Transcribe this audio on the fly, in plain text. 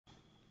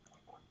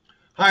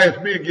Hi, it's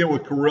me again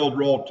with Corel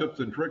Draw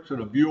Tips and Tricks,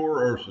 and a viewer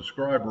or a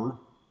subscriber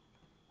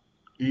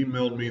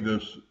emailed me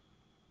this,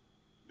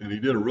 and he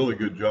did a really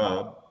good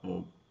job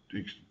of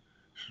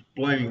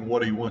explaining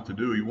what he wants to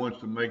do. He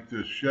wants to make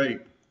this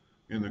shape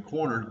in the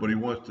corners, but he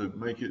wants to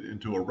make it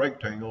into a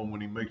rectangle, and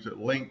when he makes it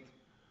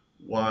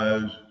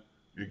lengthwise,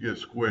 it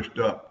gets squished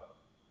up.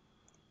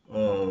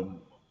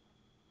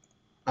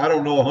 I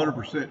don't know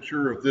 100%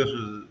 sure if this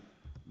is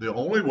the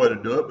only way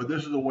to do it, but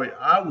this is the way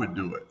I would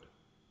do it.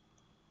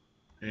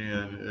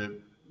 And it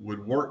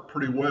would work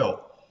pretty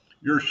well.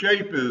 Your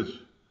shape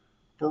is,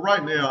 for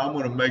right now, I'm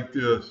going to make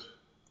this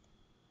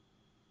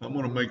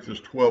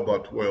 12 by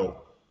 12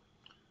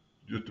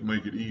 just to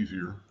make it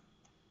easier.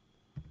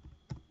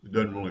 It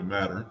doesn't really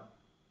matter.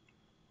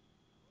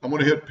 I'm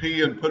going to hit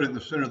P and put it in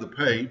the center of the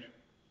page.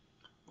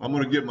 I'm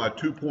going to get my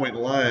 2-point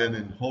line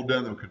and hold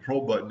down the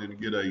control button and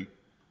get a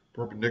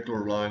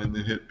perpendicular line and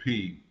then hit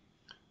P.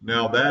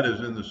 Now that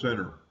is in the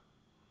center.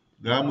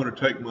 Now I'm going to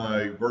take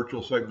my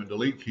virtual segment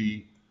delete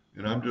key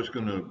and I'm just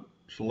going to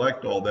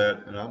select all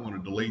that and I'm going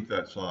to delete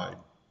that side.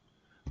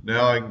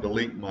 Now I can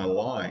delete my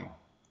line.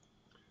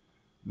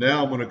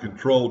 Now I'm going to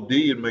Control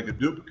D and make a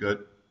duplicate.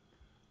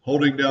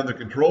 Holding down the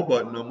control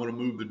button, I'm going to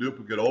move the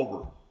duplicate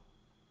over.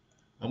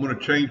 I'm going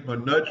to change my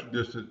nudge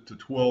distance to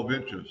 12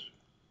 inches.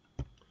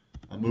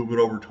 I move it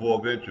over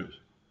 12 inches.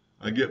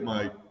 I get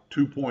my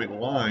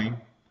 2-point line.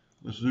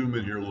 Let's zoom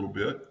in here a little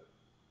bit.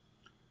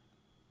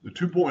 The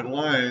 2-point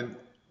line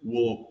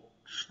will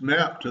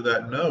snap to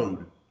that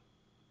node.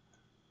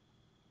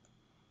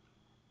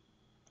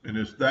 And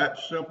it's that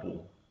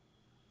simple.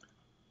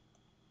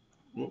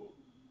 Whoop.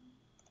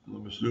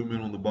 Let me zoom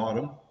in on the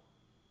bottom.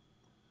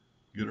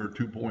 Get our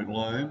 2-point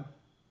line.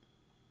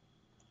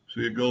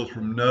 See, it goes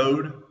from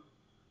node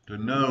to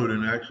node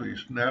and actually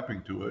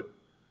snapping to it.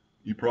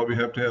 You probably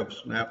have to have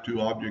snap to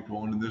object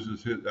on, and this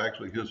is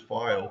actually his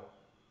file.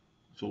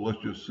 So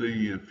let's just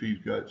see if he's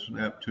got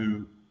snap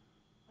to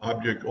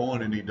object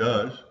on, and he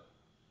does.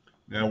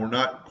 Now we're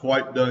not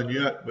quite done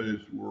yet, but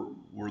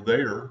we're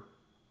there.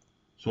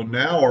 So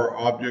now our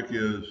object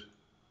is,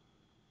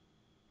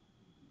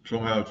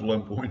 somehow it's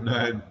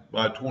 11.9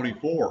 by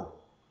 24.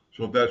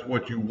 So if that's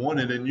what you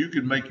wanted, and you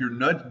can make your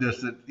nudge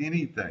distance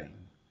anything.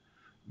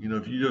 You know,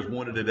 if you just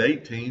wanted it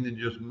 18, then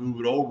just move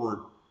it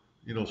over,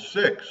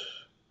 6.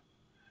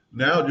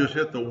 Now just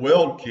hit the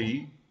weld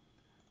key,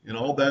 and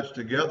all that's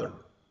together.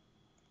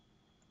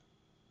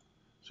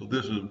 So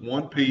this is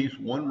one piece,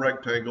 one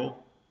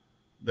rectangle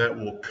that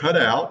will cut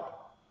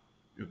out,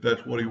 if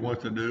that's what he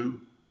wants to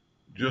do.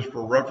 Just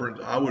for reference,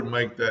 I would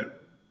make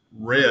that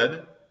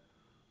red.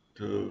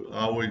 I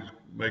always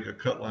make a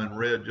cut line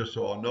red just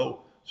so I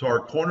know. So our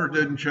corners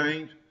didn't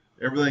change.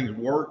 Everything's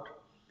worked.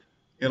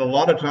 And a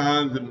lot of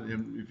times,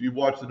 and if you've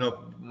watched enough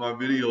of my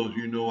videos,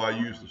 you know I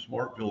use the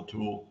Smart Fill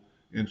tool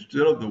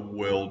instead of the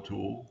weld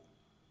tool.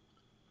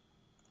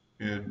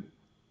 And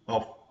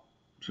I'll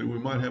see, we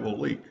might have a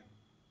leak,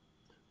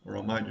 or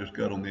I might just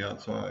got on the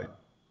outside.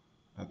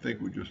 I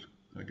think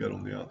I got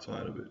on the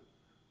outside of it.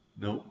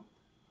 Nope.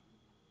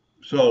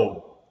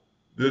 So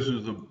this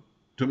is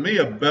to me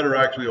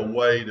actually a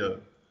way to,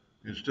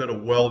 instead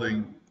of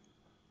welding,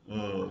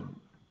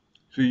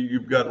 see,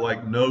 you've got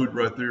like node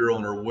right there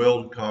on our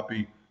weld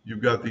copy.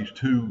 You've got these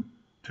two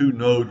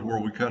nodes where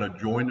we kind of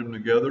joined them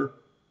together.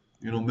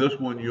 This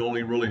one you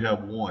only really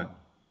have one.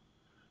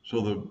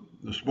 So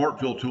the Smart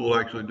Fill tool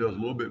actually does a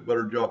little bit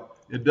better job.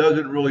 It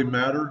doesn't really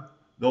matter.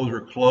 Those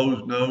are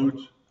closed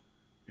nodes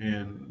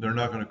and they're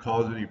not going to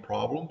cause any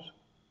problems.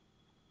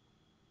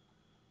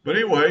 But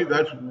anyway,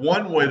 that's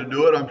one way to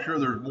do it. I'm sure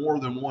there's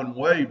more than one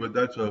way, but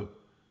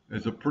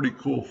it's a pretty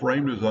cool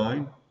frame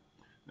design.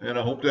 And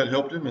I hope that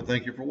helped him, and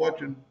thank you for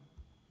watching.